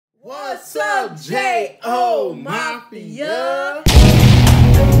What's up, J.O. Mafia?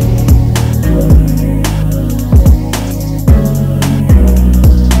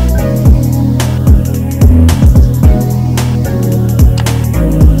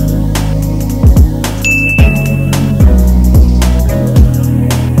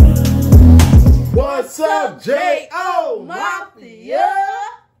 What's up, J.O. Mafia?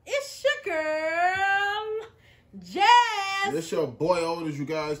 It's your girl, Jazz. This your boy Otis, you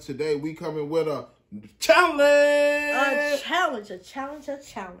guys. Today we coming with a challenge. A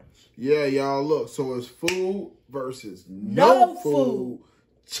challenge. Yeah, y'all, look. So it's food versus no food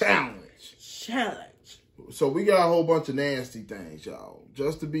challenge. So we got a whole bunch of nasty things, y'all.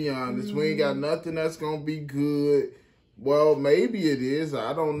 Just to be honest, we ain't got nothing that's going to be good. Well, maybe it is.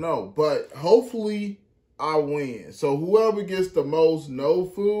 I don't know. But hopefully I win. So whoever gets the most no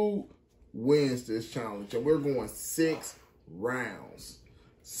food wins this challenge. And we're going 6 rounds.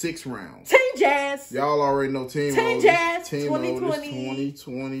 6 rounds. Team Jazz. Y'all already know Team Otis. Jazz. Team 2020. Otis.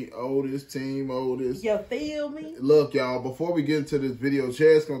 2020 Otis. Team Otis. You feel me? Look, y'all, before we get into this video,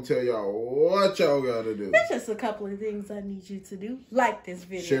 Chad's going to tell y'all what y'all got to do. There's just a couple of things I need you to do. Like this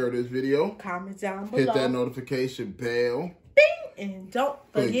video. Share this video. Comment down below. Hit that notification bell. Bing! And don't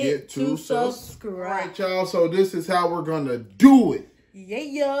forget to subscribe. All right, y'all. So this is how we're going to do it.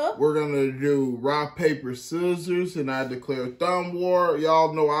 Yeah. We're going to do rock, paper, scissors, and I declare thumb war.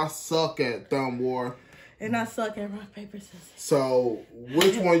 Y'all know I suck at thumb war. And I suck at rock, paper, scissors. So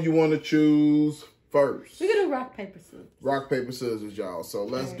which one you want to choose first? We're going to do rock, paper, scissors. Rock, paper, scissors, y'all. So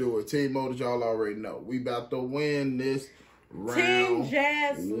let's do it. Team Otis, y'all already know. We about to win this round. Team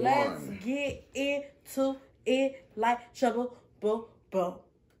Jazz, one. let's get into it like trouble, boom, boom.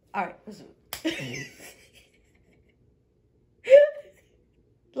 All right, let's do it.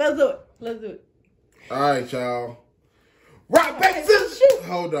 Let's do it. All right, y'all. Rock, paper, scissors, shoot.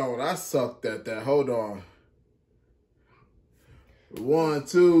 Hold on. I sucked at that. Hold on. 1,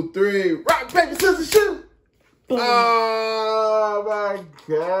 2, 3. Rock, paper, scissors, shoot. Boom. Oh, my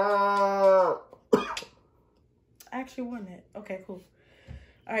God. I actually won that. Okay, cool.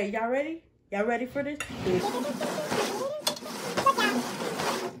 All right, y'all ready? Y'all ready for this?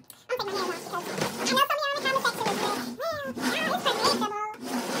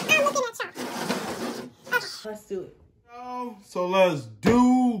 Let's do it. So let's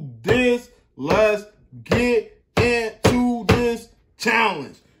do this. Let's get into this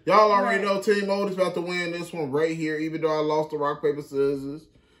challenge. Y'all already know Team Otis about to win this one right here, even though I lost the rock, paper, scissors.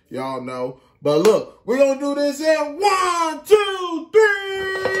 Y'all know. But look, we're going to do this in 1, 2, 3.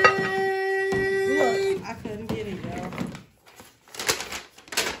 Look, I couldn't get it, y'all.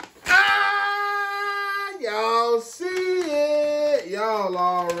 Ah, y'all see it. Y'all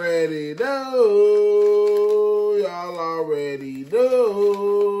already know. Y'all already know.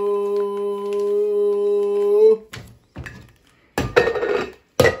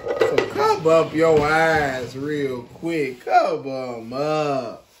 So cover up your eyes real quick. Cover them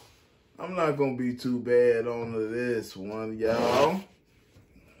up. I'm not going to be too bad on this one, y'all.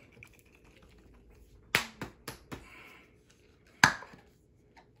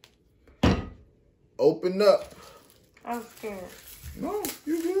 Open up. I'm scared. No,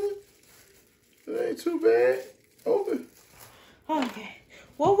 you good. It ain't too bad. Open. Okay.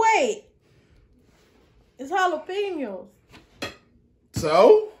 Well, wait. It's jalapenos.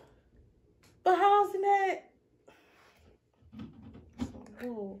 So? But how's that?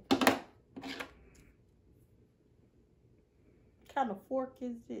 Oh. What kind of fork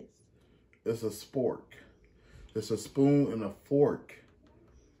is this? It's a spork. It's a spoon and a fork.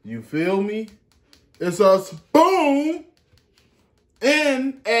 You feel me? It's a spoon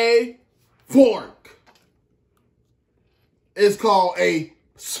and a fork. It's called a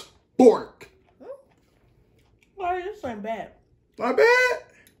spork. Well, this ain't bad. Not bad.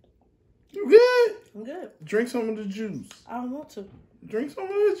 You good? I'm good. Drink some of the juice. I don't want to. Drink some of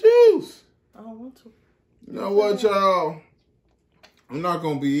the juice. I don't want to. You know what, y'all? I'm not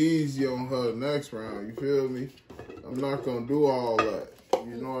going to be easy on her next round. You feel me? I'm not going to do all that.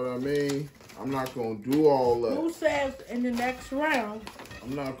 You know what I mean? I'm not going to do all that. Who says in the next round?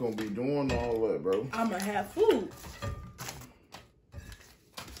 I'm not going to be doing all that, bro. I'm going to have food.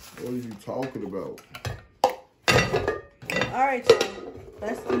 What are you talking about? All right, y'all.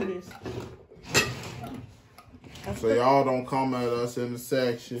 Let's do this. So y'all don't come at us in the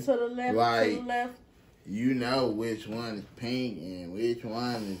section. To the left, like, to the left. You know which one is pink and which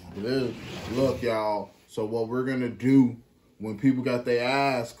one is blue. Look, y'all. So what we're going to do when people got their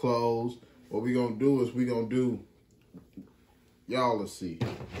eyes closed, what we're going to do is we're going to do, y'all will see.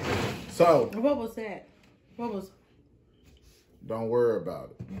 So. What was that? What was Don't worry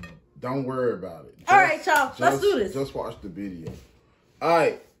about it. Don't worry about it. All right, y'all. Let's do this. Just watch the video. All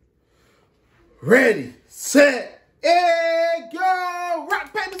right. Ready, set, and go.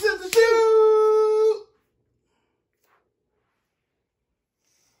 Rock, paper, scissors, shoot.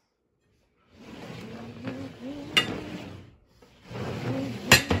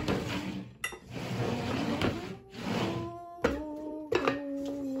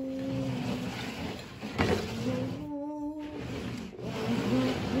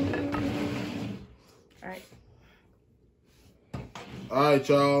 All right,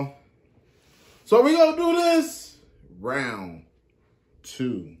 y'all. So we gonna do this round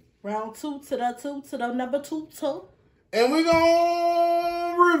 2. Round 2 to the number 2. And we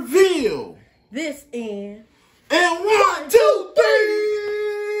gonna reveal this in. And 1, 2,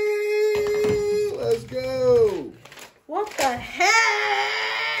 3. Let's go. What the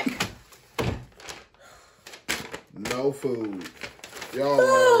heck? No food. Y'all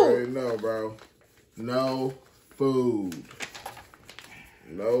already know, bro. No food.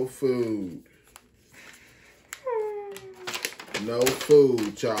 No food. No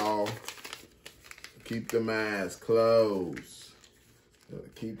food, y'all. Keep them eyes closed.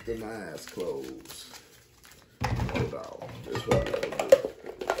 Keep them eyes closed. Hold on. This is what I gotta do.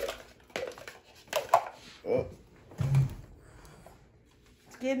 Oh.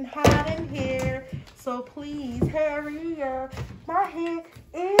 It's getting hot in here, so please hurry up. My hand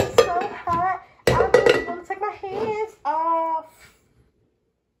is so hot. I'm just gonna take my hands off.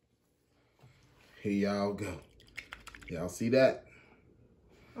 Here y'all go. Y'all see that?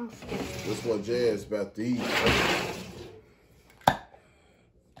 I'm scared. This is what Jazz about to eat.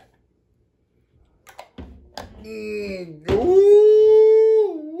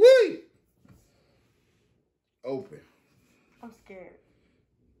 Ooh-wee. Open. I'm scared.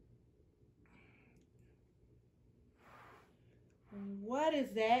 What is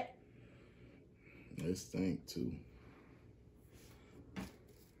that? It stink too.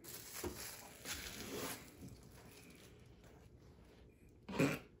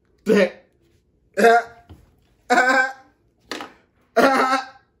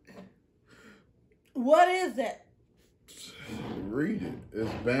 What is that? Read it.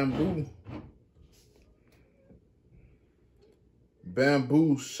 It's bamboo.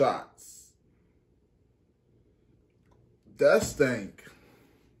 Bamboo shots. That stink.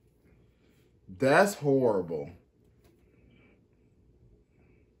 That's horrible.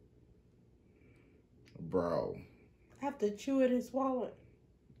 Bro. I have to chew it and swallow it.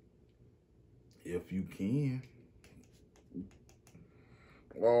 If you can.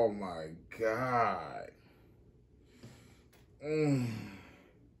 Oh my God.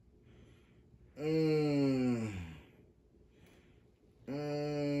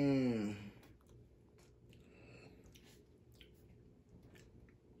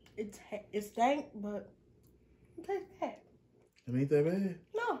 It stank, but it tastes bad. It ain't that bad?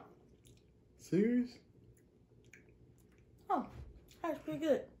 No. Serious? Oh, that's pretty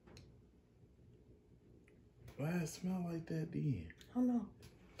good. Why it smell like that then? I don't know.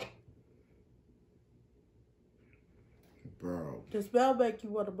 Bro. The smell make you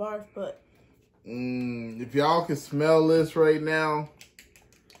want to barf, but if y'all can smell this right now.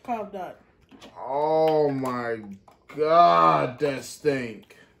 calm down. Oh my God, that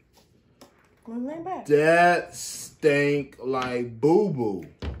stink. Back. That stink like boo-boo.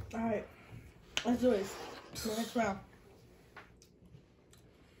 All right, let's do this. Next round.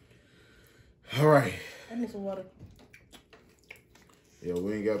 All right. I need some water. Yeah,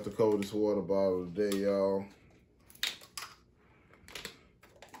 we ain't got the coldest water bottle today, y'all.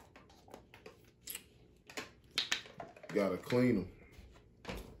 Gotta clean them.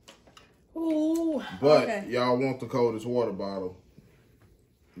 Ooh. But okay. y'all want the coldest water bottle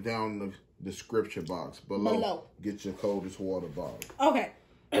down in the description box below. Get your coldest water bottle. Okay.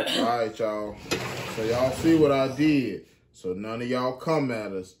 All right, y'all. So y'all see what I did. So none of y'all come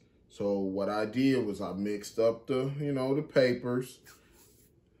at us. So what I did was I mixed up the, the papers.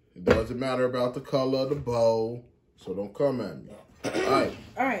 It doesn't matter about the color of the bowl. So don't come at me. All right.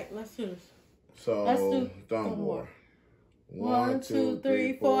 All right, let's do this. So, let's do thumb war. 1, 2,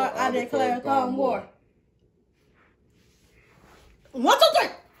 3, 4. I declare thumb war. 1, 2, 3.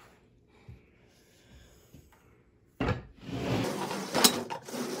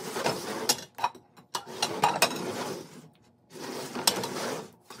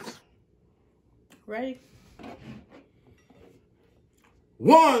 Ready?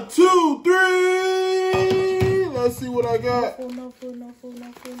 1, 2, 3. Let's see what I got. No food, no food,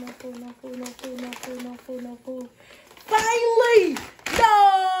 no food, no food, no food, no food, no food, no food, no food. Finally,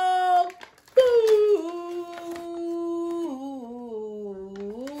 no food.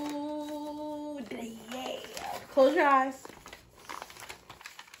 Close your eyes.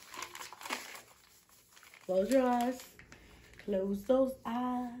 Close your eyes. Close those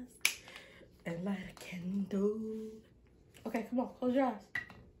eyes and light a candle. Okay, come on. Close your eyes.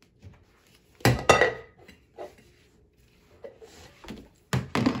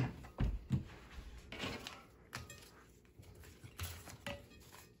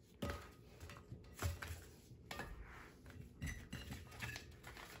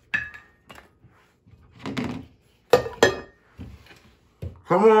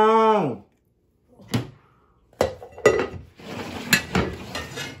 Come on.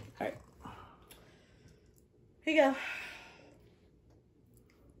 Alright. Here you go.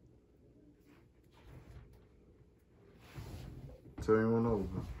 Tell you one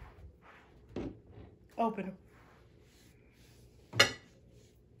open. Open them.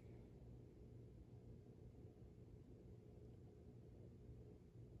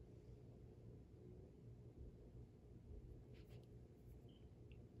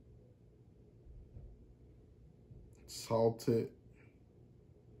 Salted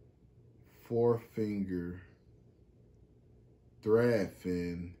four-finger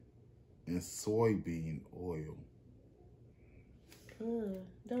threadfin and soybean oil. Good.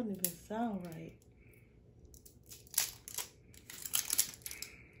 Don't even sound right.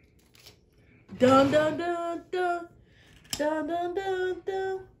 Dun dun dun dun dun dun dun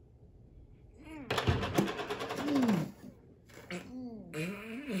dun.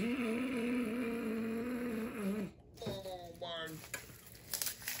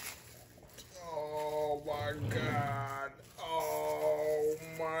 Oh my God. Oh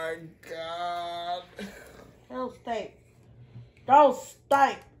my God. Don't stink. Don't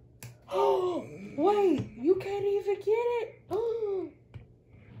stink. Oh, wait. You can't even get it. Oh.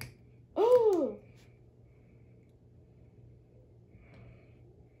 Oh.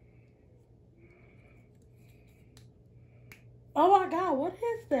 Oh my God. What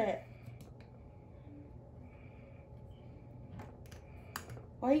is that?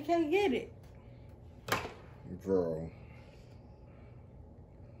 Why you can't get it? Bro.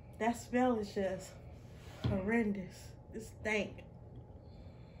 That smell is just horrendous. It stank.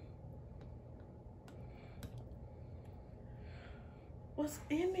 What's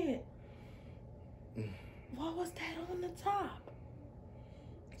in it? What was that on the top?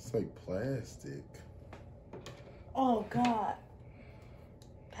 It's like plastic. Oh God.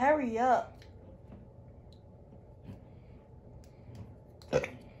 Hurry up.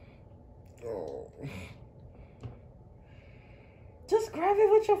 Oh. Just grab it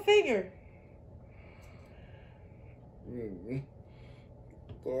with your finger.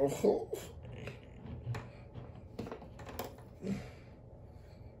 Oh.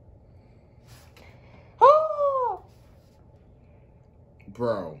 Oh.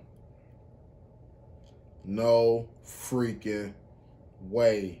 Bro. No freaking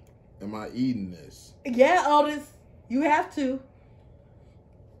way am I eating this. Yeah, Otis. You have to.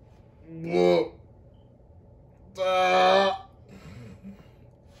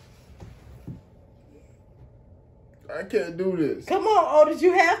 I can't do this. Come on, Otis.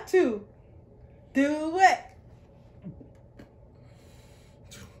 You have to. Do it.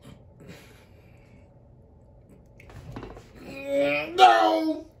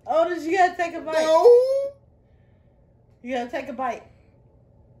 No. Otis, you gotta take a bite. No. You gotta take a bite.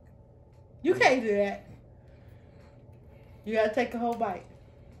 You can't do that. You gotta take a whole bite.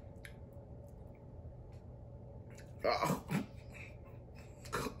 Oh.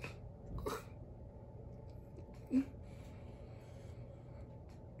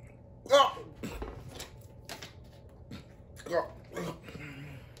 Oh.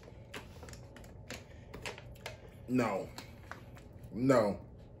 No. No.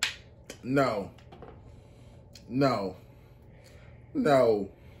 No. No. No.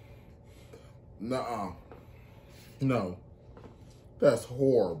 Nuh-uh. No. That's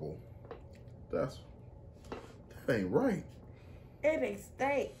horrible. That ain't right. It ain't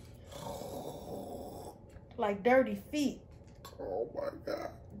stink. Like dirty feet. Oh my God.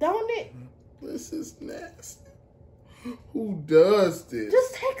 Don't it? This is nasty. Who does this?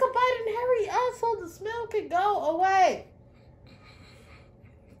 Just take a bite and hurry up so the smell can go away.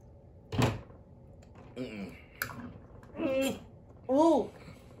 Ooh.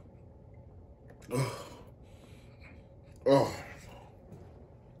 Oh.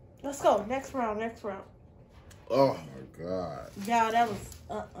 Let's go. Next round. Next round. Oh my God. Yeah, that was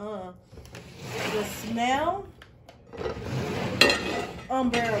the smell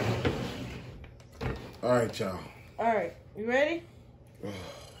unbearable. All right, y'all. All right, you ready? Oh,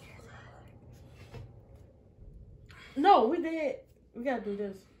 No, we did. We gotta do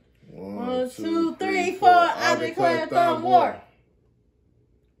this. 1, 2, 3, 4. I declare thumb war.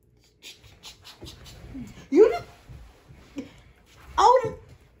 You did. Oh,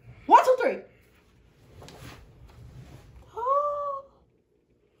 1, 2, 3. Oh,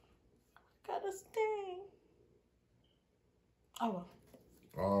 got a sting. Oh well.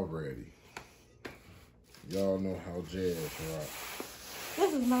 Already. Y'all know how Jazz rock.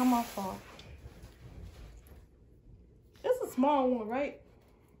 This is not my fault. It's a small one, right?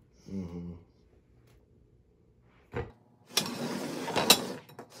 Mm-hmm.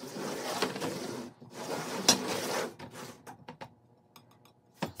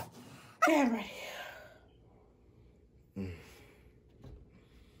 Damn ready.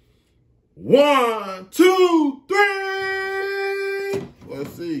 1, 2, 3.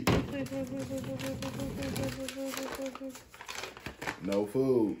 Let's see. No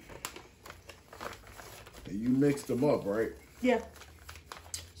food. You mixed them up, right? Yeah.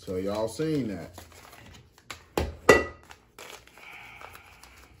 So y'all seen that.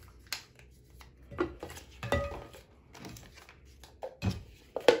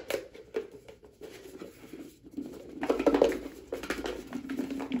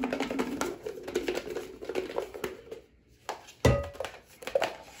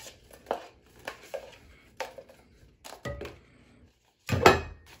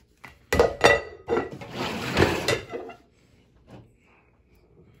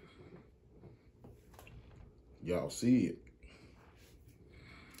 Y'all see it.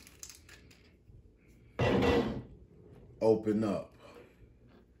 Open up.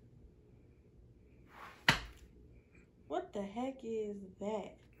 What the heck is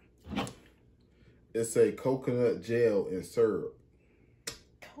that? It's a coconut gel and syrup.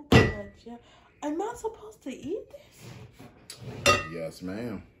 Coconut gel. Am I supposed to eat this? Yes,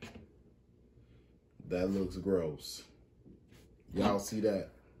 ma'am. That looks gross. Y'all see that?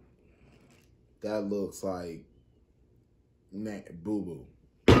 That looks like boo-boo.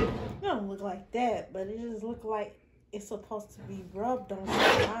 It don't look like that, but it just look like it's supposed to be rubbed on some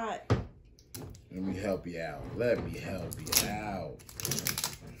hot. Let me help you out. Let me help you out.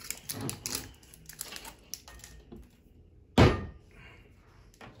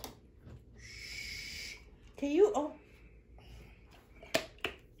 Can you? Oh.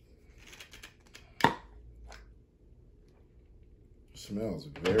 Smells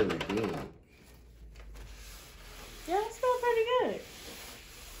very good. Yeah, it smells pretty good.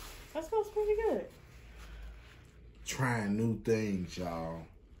 That smells pretty good. Trying new things, y'all.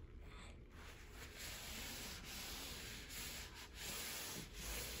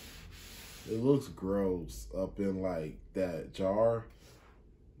 It looks gross up in like that jar,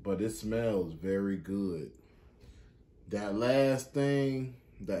 but it smells very good. That last thing,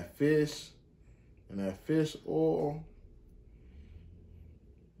 that fish and that fish oil,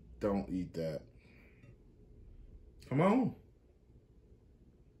 don't eat that. Come on.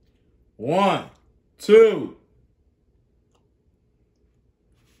 1, 2.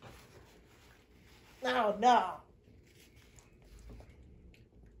 No.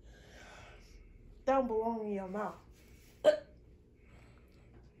 Don't belong in your mouth. Let's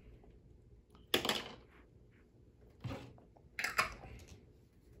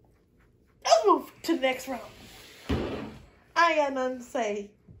move to the next round. I ain't got nothing to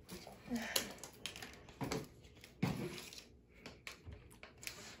say.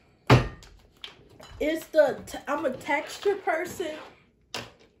 It's I'm a texture person.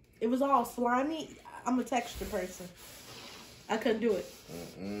 It was all slimy. I'm a texture person. I couldn't do it.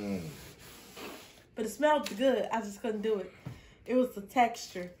 But it smelled good. I just couldn't do it. It was the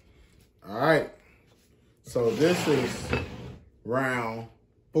texture. All right. So this is round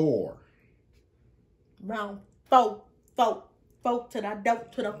 4. Round 4. 4 to the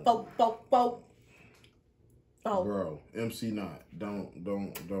dope to the 4. Oh. Bro, MC not. Don't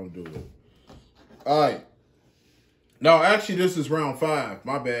do it. All right. No, actually, this is round 5.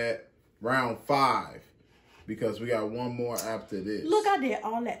 My bad. Round 5. Because we got one more after this. Look, I did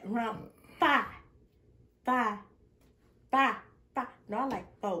all that. Round 5. 5. No, I like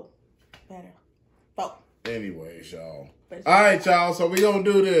 4 better. 4. Anyways, y'all. All right, y'all. So we gonna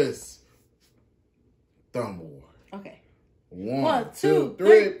do this. Thumb war. Okay. 1, 2,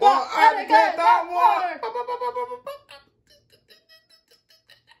 3, 4. I declare thumb war.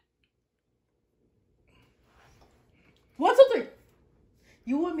 1, 2, 3.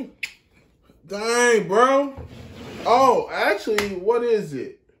 You and me. Dang, bro. Oh, actually, what is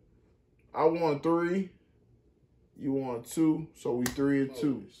it? I want 3. You want 2. So we 3 and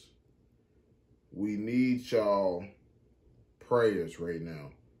 2. We need y'all prayers right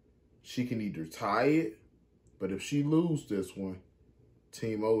now. She can either tie it, but if she lose this one,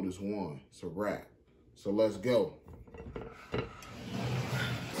 Team Otis won. It's a wrap. So let's go.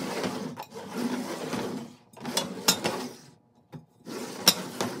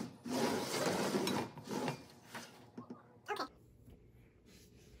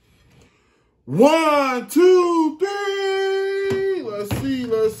 One, two, three. Let's see,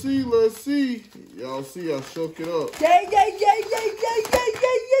 let's see, let's see. Y'all see I shook it up. Yeah.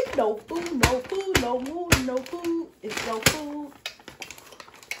 No food, no food, no food, no food. It's no food.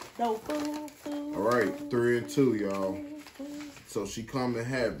 No food, food. All right, 3 and 2, y'all. So she coming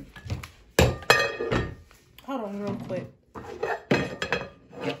heavy. Hold on real quick.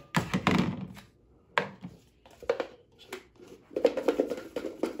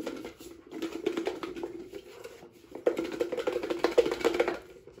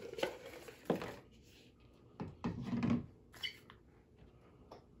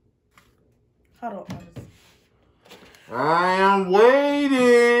 Hold on. I am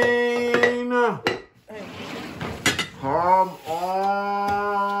waiting. Hey. Come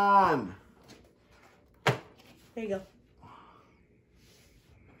on. There you go.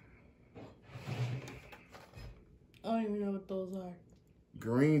 I don't even know what those are.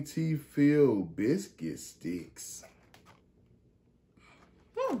 Green tea filled biscuit sticks.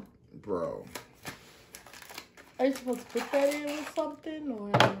 Bro. Are you supposed to put that in with something, or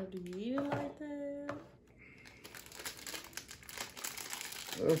do you eat it like that?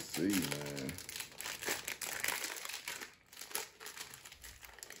 Let's see, man.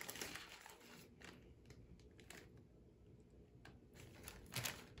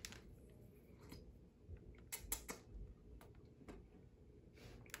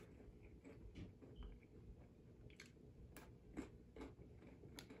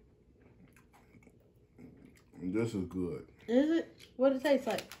 This is good. Is it? What it tastes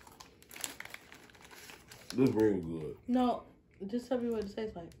like? This is real good. No, just tell me what it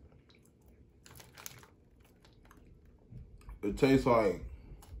tastes like. It tastes like,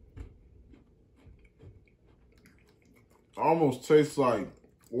 almost tastes like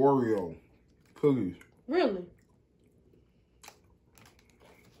Oreo cookies. Really?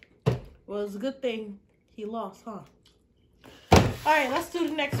 Well, it's a good thing he lost, huh? All right, let's do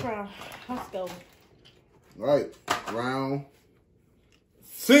the next round. Let's go. All right, round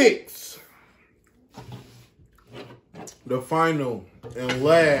 6. The final and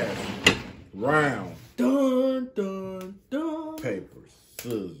last round. Dun, dun, dun. Paper,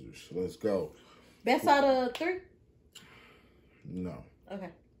 scissors. Let's go. Best out of 3? No. Okay.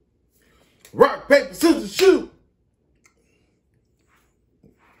 Rock, paper, scissors, shoot.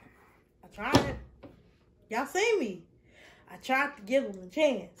 I tried. Y'all see me. I tried to give him a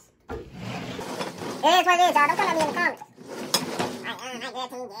chance. That's what it is, y'all. Don't come at me in the comments.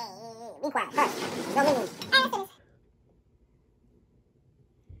 Be quiet. Hush. Don't leave me.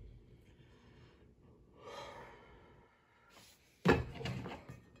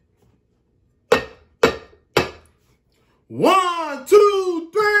 One, two,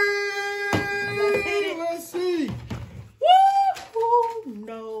 three. Let's see. Woo!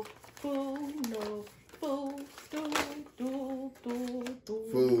 No food, no food.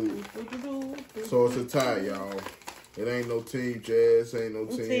 Food. So it's a tie, y'all. It ain't no Team Jazz, ain't no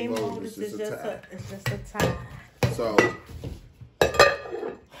Team Otis. It's a tie. It's just a tie. So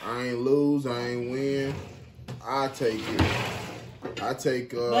I ain't lose, I ain't win. I take it. I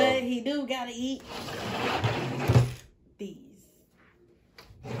take But he do gotta eat these.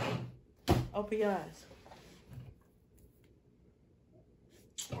 Open your eyes.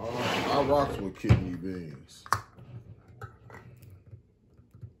 I rocks with kidney beans.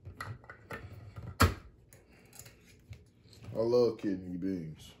 I love kidney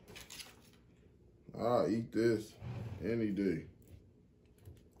beans. I'll eat this any day.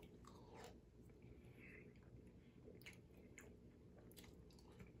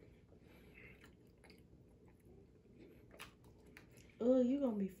 Oh, you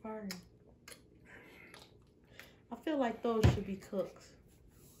gonna be firing. I feel like those should be cooked.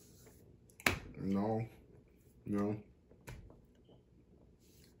 No.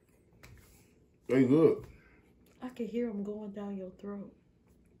 They good. I can hear them going down your throat.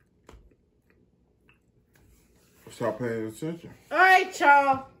 Stop paying attention. All right,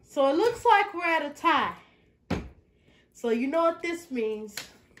 y'all. So it looks like we're at a tie. So you know what this means.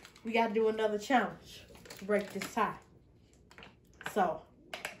 We got to do another challenge to break this tie. So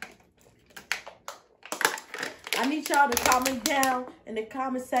I need y'all to comment down in the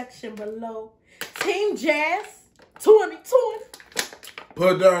comment section below. Team Jazz 2020.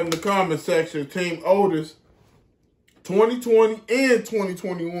 Put down in the comment section, Team Otis 2020 and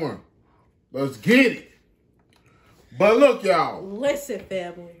 2021. Let's get it. But look, y'all. Listen,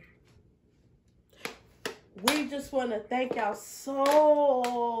 family. We just want to thank y'all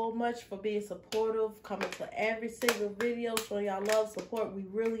so much for being supportive, coming to every single video, showing y'all love, support. We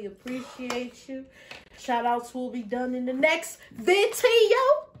really appreciate you. Shout outs will be done in the next video.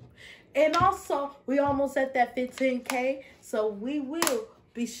 And also, we almost at that 15K, so we will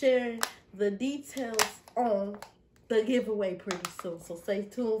be sharing the details on the giveaway pretty soon. So stay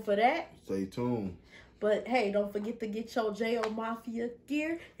tuned for that. Stay tuned. But hey, don't forget to get your J.O. Mafia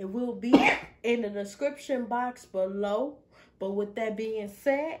gear. It will be in the description box below. But with that being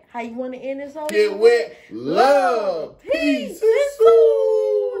said, how you want to end this? Get with love. Peace. Peace.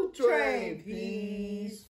 Food train. Peace.